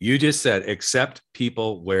 You just said, accept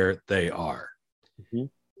people where they are. Mm-hmm.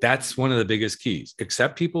 That's one of the biggest keys.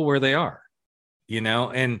 Accept people where they are,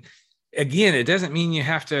 and again, it doesn't mean you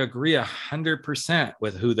have to agree 100%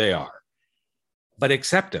 with who they are, but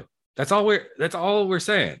accept them. That's all we're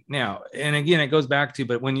saying now. And again, it goes back to,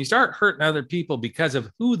 but when you start hurting other people because of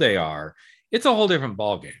who they are, it's a whole different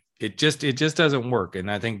ballgame. It just doesn't work.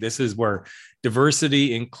 And I think this is where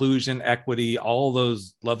diversity, inclusion, equity, all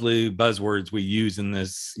those lovely buzzwords we use in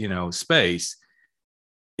this, space,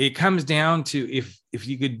 it comes down to if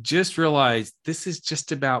you could just realize this is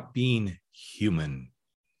just about being human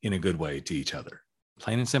in a good way to each other,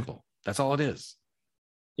 plain and simple. That's all it is.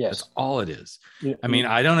 Yes. That's all it is. Yeah. I mean,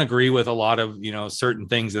 I don't agree with a lot of, certain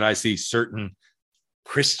things that I see certain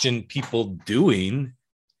Christian people doing,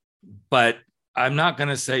 but I'm not going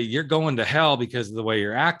to say you're going to hell because of the way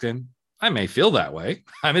you're acting. I may feel that way.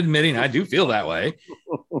 I'm admitting I do feel that way.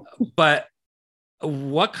 But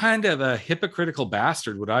what kind of a hypocritical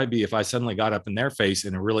bastard would I be if I suddenly got up in their face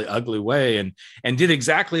in a really ugly way and did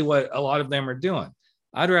exactly what a lot of them are doing?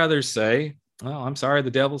 I'd rather say, well, I'm sorry,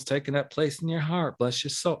 the devil's taking that place in your heart. Bless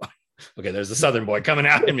your soul. Okay, there's the Southern boy coming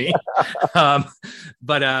out at me.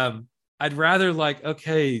 But I'd rather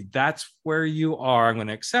okay, that's where you are. I'm going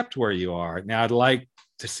to accept where you are. Now, I'd like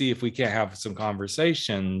to see if we can't have some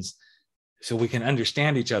conversations so we can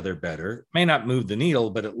understand each other better. May not move the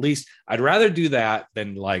needle, but at least I'd rather do that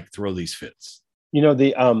than throw these fits.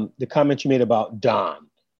 The comment you made about Don,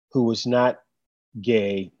 who was not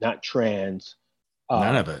gay, not trans,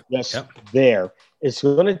 none of it. Yes, yep. There. It's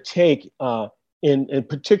going to take, in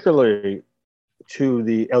particularly to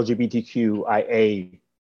the LGBTQIA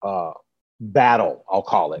battle, I'll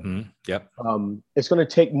call it. Mm-hmm. Yep. It's going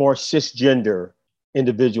to take more cisgender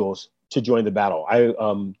individuals to join the battle. I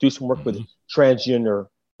do some work with Transgender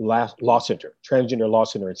Law Center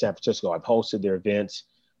in San Francisco. I've hosted their events,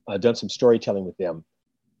 done some storytelling with them.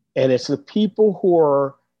 And it's the people who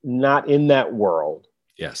are not in that world.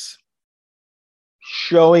 Yes.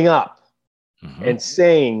 Showing up and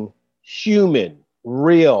saying human,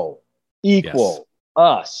 real, equal,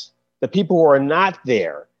 us. The people who are not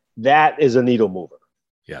there, that is a needle mover.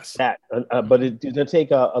 Yes. But it doesn't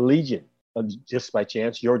take a legion just by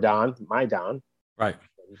chance. Your Don, my Don. Right.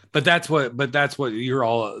 But that's what that's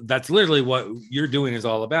literally what you're doing is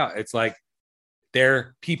all about. It's like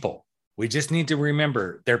they're people. We just need to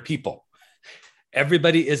remember they're people.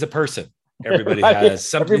 Everybody is a person. Everybody has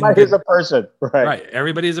something. Everybody is a person. Right.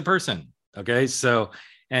 Everybody is a person. Okay. So,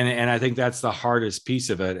 and I think that's the hardest piece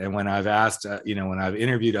of it. And when I've asked, when I've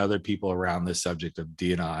interviewed other people around this subject of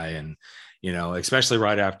D&I and, especially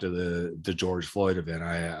right after the George Floyd event,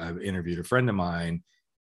 I interviewed a friend of mine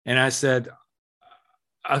and I said,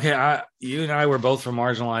 okay, you and I were both from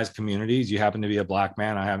marginalized communities. You happen to be a Black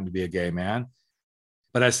man. I happen to be a gay man.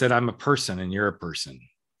 But I said, I'm a person and you're a person.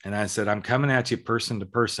 And I said, I'm coming at you person to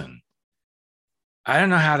person. I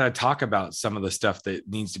don't know how to talk about some of the stuff that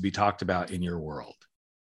needs to be talked about in your world.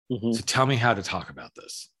 Mm-hmm. So tell me how to talk about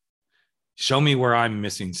this. Show me where I'm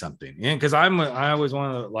missing something. And because I was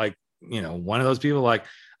one of one of those people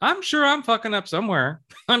I'm sure I'm fucking up somewhere.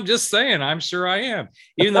 I'm just saying, I'm sure I am.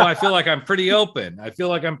 Even though I feel like I'm pretty open.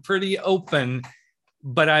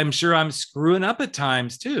 But I'm sure I'm screwing up at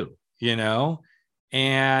times too,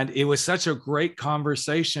 And it was such a great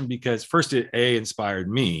conversation because first it inspired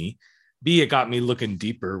me. B, it got me looking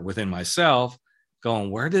deeper within myself,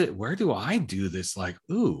 going, where do I do this?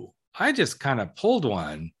 Ooh, I just kind of pulled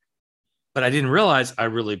one, but I didn't realize I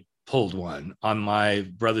really pulled one on my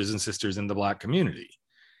brothers and sisters in the Black community.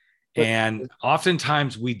 And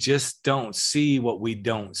oftentimes we just don't see what we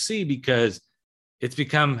don't see because it's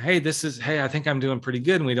become, hey, I think I'm doing pretty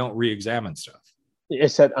good. And we don't re-examine stuff.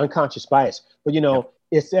 It's that unconscious bias, but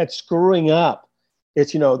it's that screwing up.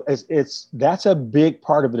 It's that's a big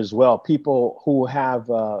part of it as well. People who have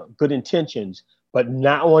good intentions, but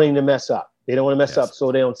not wanting to mess up. They don't want to mess up, so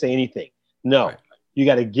they don't say anything. No, You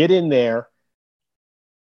got to get in there.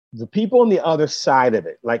 The people on the other side of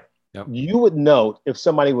it, you would know if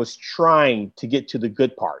somebody was trying to get to the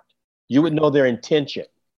good part. You would know their intention.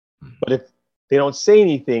 But if they don't say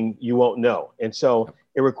anything, you won't know. And so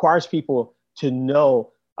it requires people to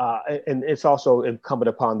know. And it's also incumbent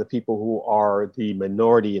upon the people who are the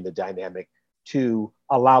minority in the dynamic to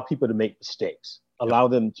allow people to make mistakes, allow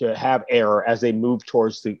them to have error as they move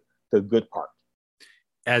towards the good part.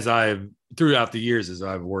 Throughout the years, as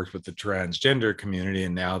I've worked with the transgender community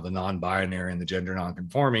and now the non-binary and the gender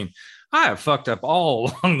non-conforming, I have fucked up all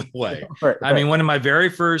along the way. Right. I mean, one of my very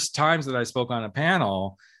first times that I spoke on a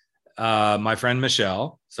panel, my friend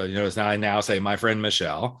Michelle, so I now say my friend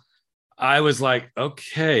Michelle, I was like,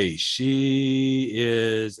 okay, she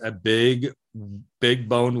is a big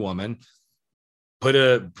boned woman.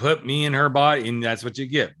 Put me in her body, and that's what you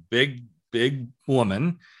get. Big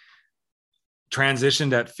woman.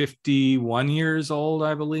 Transitioned at 51 years old,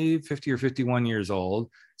 I believe, 50 or 51 years old.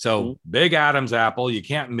 So big Adam's apple, you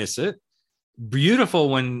can't miss it. beautiful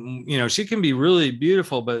when, she can be really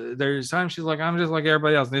beautiful, but there's times she's like, I'm just like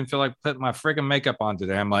everybody else. I didn't feel like putting my freaking makeup on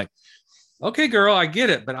today. I'm like, okay, girl, I get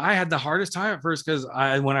it. But I had the hardest time at first because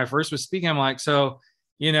when I first was speaking, I'm like, so,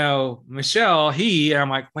 Michelle, and I'm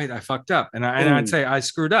like, wait, I fucked up. And I'd say I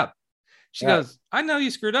screwed up. She goes, I know you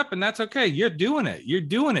screwed up, and that's okay. You're doing it. You're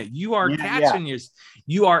doing it. You are catching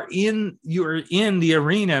you are in the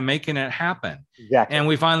arena making it happen. Exactly. And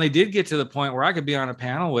we finally did get to the point where I could be on a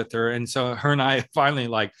panel with her. And so her and I finally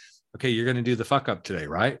like, okay, you're going to do the fuck up today,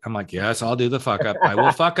 right? I'm like, yes, I'll do the fuck up. I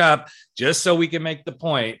will fuck up just so we can make the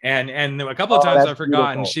point. And a couple of times I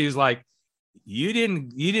forgot, and she's like, you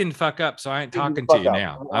didn't fuck up, so I ain't talking to you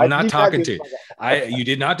now. I'm not talking to you. You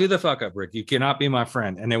did not do the fuck up, Rick. You cannot be my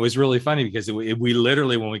friend. And it was really funny because we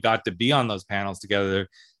literally, when we got to be on those panels together,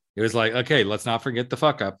 it was like, okay, let's not forget the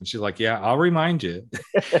fuck up. And she's like, yeah, I'll remind you.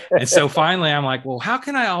 And so finally I'm like, well, how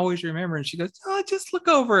can I always remember? And she goes, oh, just look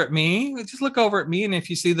over at me. Just look over at me. And if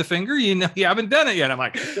you see the finger, you haven't done it yet. I'm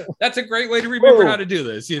like, that's a great way to remember how to do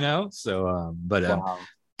this, So, wow.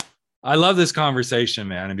 I love this conversation,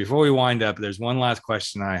 man. And before we wind up, there's one last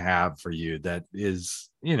question I have for you that is,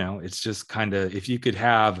 it's just kind of, if you could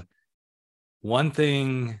have one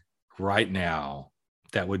thing right now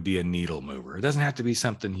that would be a needle mover. It doesn't have to be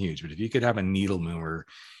something huge, but if you could have a needle mover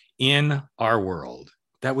in our world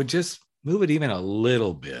that would just move it even a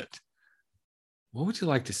little bit, what would you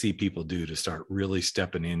like to see people do to start really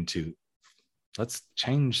stepping into, let's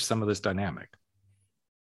change some of this dynamic?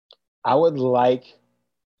 I would like,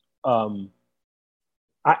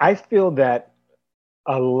 I feel that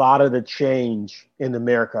a lot of the change in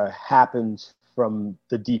America happens from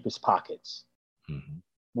the deepest pockets,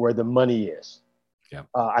 where the money is. Yep.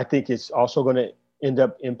 I think it's also going to end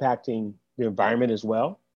up impacting the environment as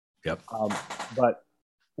well. Yep. But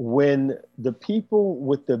when the people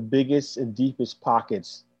with the biggest and deepest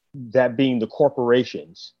pockets, that being the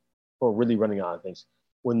corporations who are really running on things,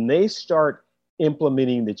 when they start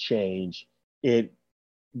implementing the change, it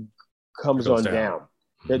comes on down.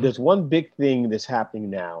 There's one big thing that's happening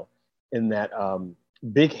now in that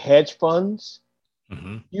big hedge funds,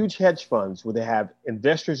 huge hedge funds where they have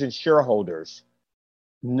investors and shareholders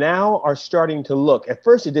now are starting to look. At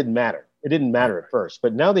first, it didn't matter. It didn't matter at first,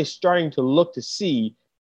 but now they're starting to look to see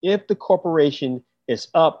if the corporation is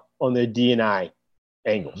up on their D&I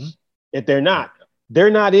angles. If they're not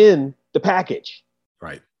in the package.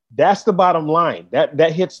 Right. That's the bottom line.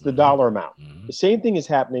 That hits the dollar amount. The same thing is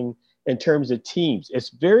happening in terms of teams. It's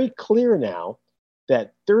very clear now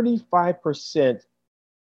that 35%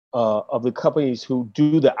 of the companies who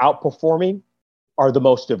do the outperforming are the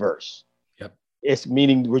most diverse. Yep. It's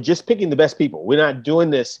meaning we're just picking the best people. We're not doing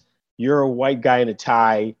this, you're a white guy in a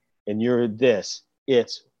tie and you're this.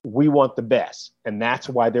 It's we want the best. And that's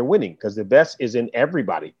why they're winning, because the best is in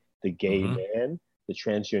everybody. The gay man, the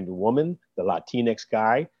transgender woman, the Latinx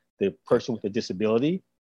guy, the person with a disability.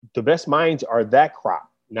 The best minds are that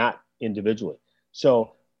crop, not individually.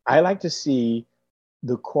 So I like to see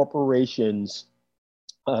the corporations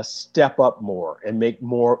step up more and make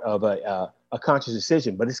more of a conscious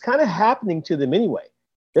decision, but it's kind of happening to them anyway.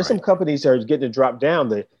 There's some companies that are getting to drop down.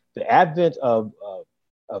 The advent of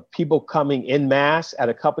people coming en masse at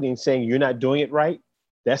a company and saying you're not doing it right,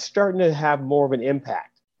 that's starting to have more of an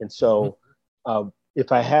impact. And so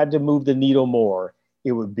if I had to move the needle more,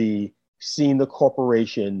 it would be seeing the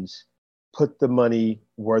corporations put the money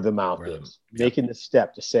where the mouth is, making the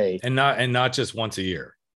step to say, and not just once a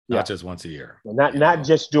year, not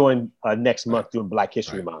just doing next month doing Black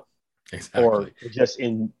History Month, or just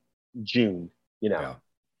in June, Yeah,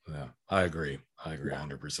 I agree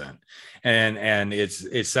 100%. And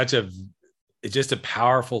it's just a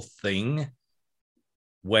powerful thing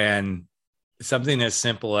when something as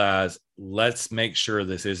simple as, let's make sure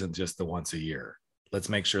this isn't just the once a year. Let's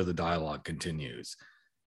make sure the dialogue continues.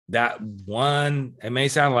 That one, it may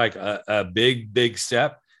sound like a big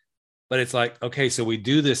step, but it's like, okay, so we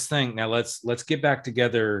do this thing. Now let's get back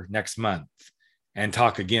together next month and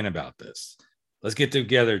talk again about this. Let's get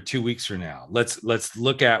together 2 weeks from now. Let's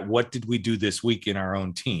look at what did we do this week in our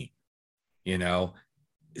own team.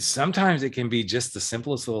 Sometimes it can be just the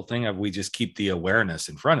simplest little thing of we just keep the awareness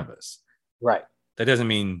in front of us. Right. That doesn't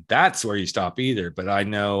mean that's where you stop either. But I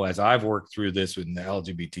know as I've worked through this in the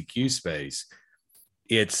LGBTQ space,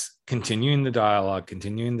 it's continuing the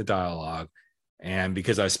dialogue. And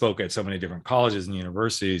because I spoke at so many different colleges and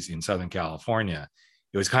universities in Southern California,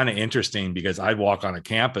 it was kind of interesting because I'd walk on a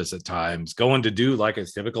campus at times going to do like a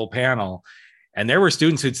typical panel. And there were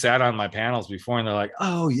students who'd sat on my panels before and they're like,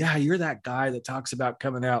 oh yeah, you're that guy that talks about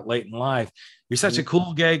coming out late in life. You're such a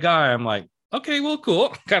cool gay guy. I'm like, okay, well, cool.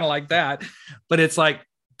 Kind of like that. But it's like,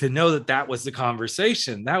 to know that was the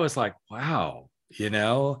conversation, that was like, wow,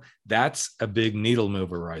 that's a big needle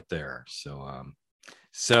mover right there. So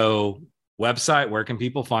website, where can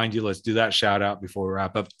people find you? Let's do that shout out before we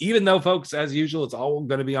wrap up, even though, folks, as usual, it's all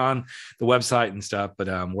going to be on the website and stuff, but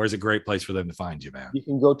where's a great place for them to find you, man? You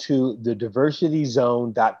can go to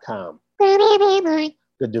thediversityzone.com.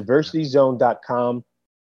 Thediversityzone.com.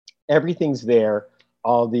 Everything's there.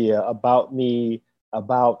 All the about me,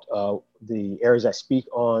 about the areas I speak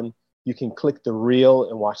on. You can click the reel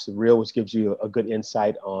and watch the reel, which gives you a good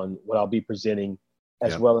insight on what I'll be presenting,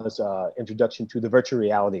 as well as introduction to the virtual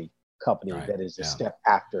reality company that is a step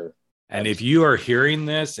after. And if you are hearing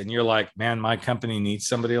this and you're like, man, my company needs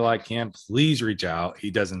somebody like him, please reach out. He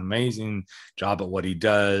does an amazing job at what he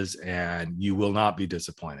does, and you will not be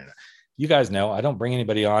disappointed. You guys know I don't bring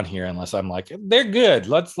anybody on here unless I'm like, they're good.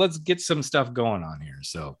 Let's get some stuff going on here.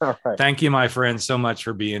 So Thank you, my friend, so much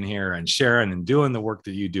for being here and sharing and doing the work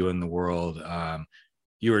that you do in the world.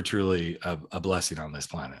 You are truly a blessing on this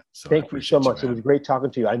planet. So thank you so much. It was great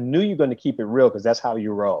talking to you. I knew you were going to keep it real because that's how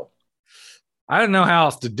you roll. I don't know how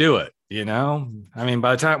else to do it. I mean,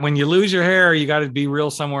 by the time when you lose your hair, you got to be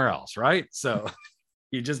real somewhere else. Right. So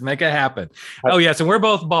you just make it happen. Oh, yes. And we're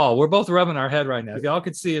both bald. We're both rubbing our head right now. If y'all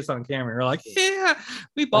could see us on camera, we're like, yeah,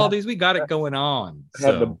 we baldies. We got it going on. I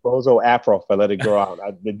have the bozo afro if I let it grow out.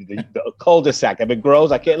 The cul-de-sac. If it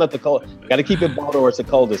grows, I can't let the got to keep it bald or it's a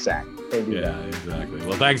cul-de-sac. Yeah, exactly.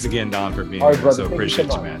 Well, thanks again, Don, for being here. Brother, so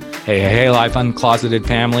appreciate you, man. Hey, Life Uncloseted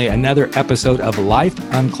family. Another episode of Life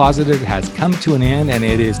Uncloseted has come to an end, and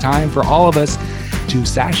it is time for all of us to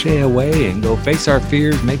sashay away and go face our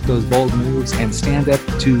fears, make those bold moves, and stand up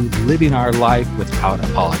to living our life without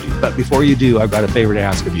apology. But before you do, I've got a favor to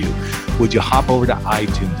ask of you. Would you hop over to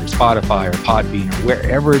iTunes or Spotify or Podbean or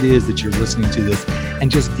wherever it is that you're listening to this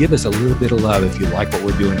and just give us a little bit of love if you like what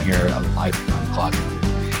we're doing here at Life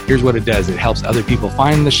Uncloseted. Here's what it does. It helps other people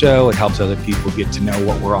find the show. It helps other people get to know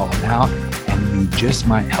what we're all about. And you just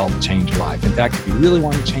might help change your life. In fact, if you really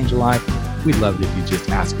want to change your life, we'd love it if you just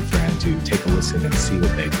ask a friend to take a listen and see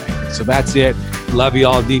what they think. So that's it. Love you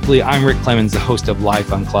all deeply. I'm Rick Clemens, the host of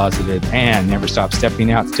Life Uncloseted, and never stop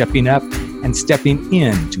stepping out, stepping up, and stepping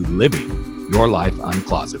into living your life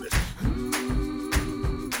uncloseted.